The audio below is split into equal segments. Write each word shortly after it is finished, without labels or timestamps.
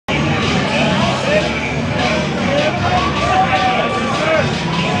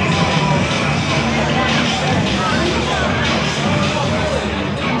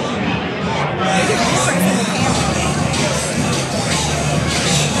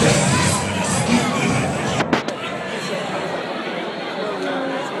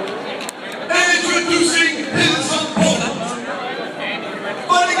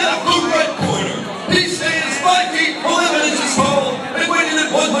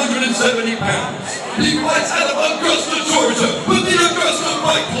170 pounds. He fights out of Augusta, Georgia, with the Augusta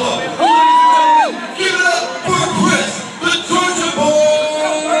Fight Club. Ladies and gentlemen, give it up for Chris, the Georgia boy.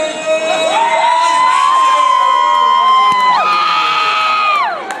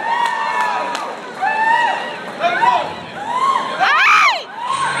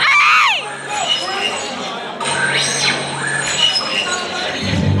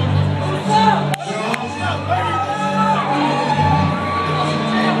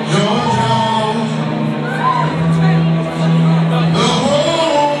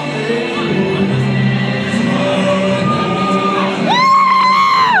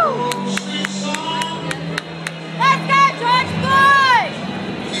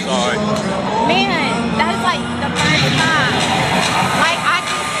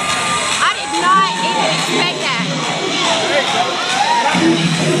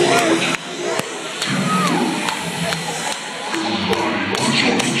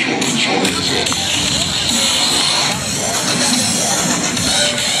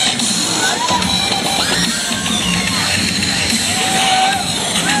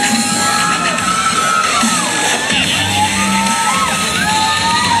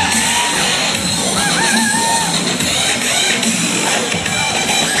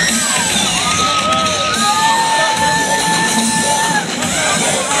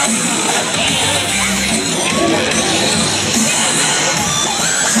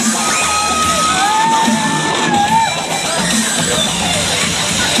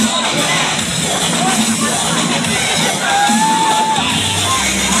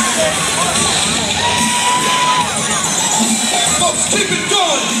 Keep it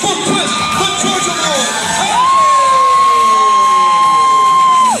going for Chris, the Georgia boy.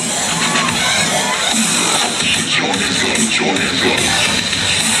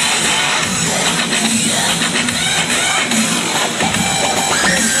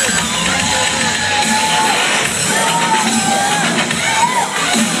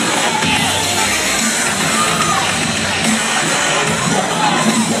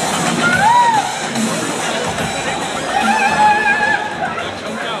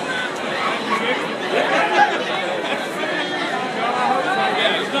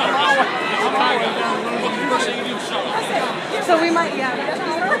 So we might, yeah.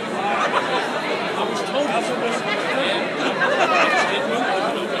 I was told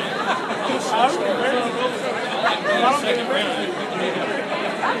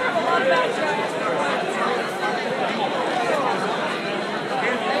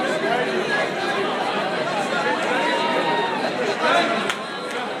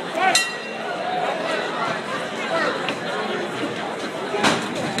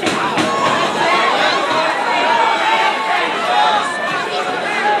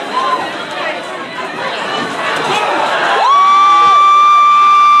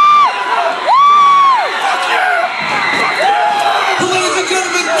Ladies and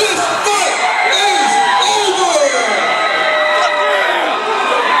gentlemen, this fight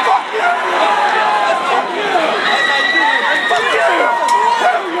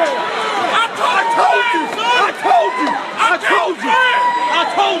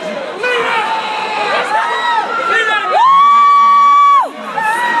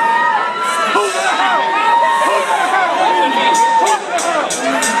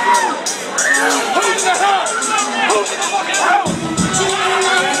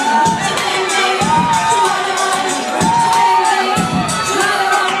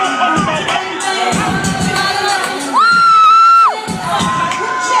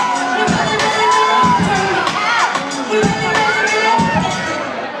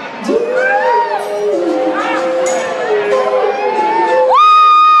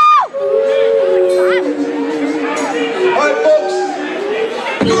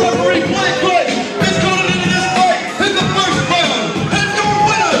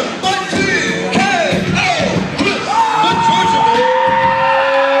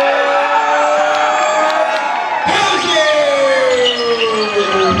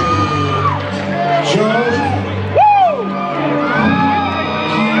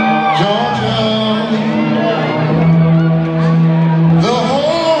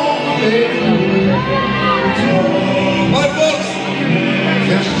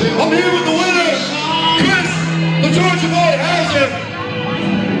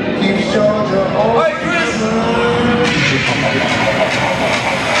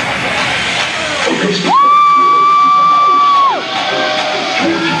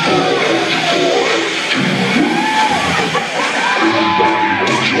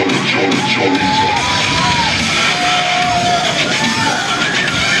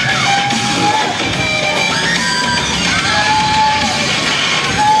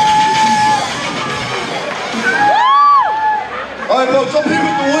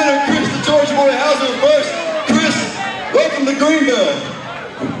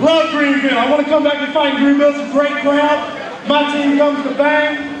Love Greenville. I want to come back and fight in Greenville. It's a great crowd. My team comes to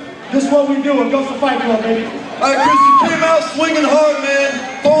bang. This is what we do. Augusta Fight Club, baby. All right, Chris, you came out swinging hard, man.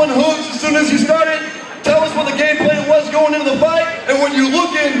 Throwing hooks as soon as you started. Tell us what the game plan was going into the fight, and when you're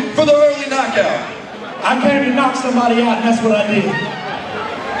looking for the early knockout. I came to knock somebody out, and that's what I did.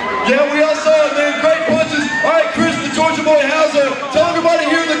 Yeah, we all saw it, man. Great punches. All right, Chris, the Georgia boy Hauser. Tell everybody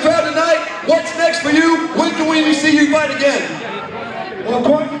here in the crowd tonight, what's next for you? When can we see you fight again? Well,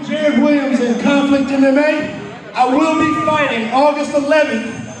 according to Jared Williams in Conflict MMA, I will be fighting August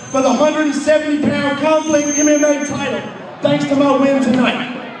 11th for the 170-pound Conflict MMA title, thanks to my win tonight.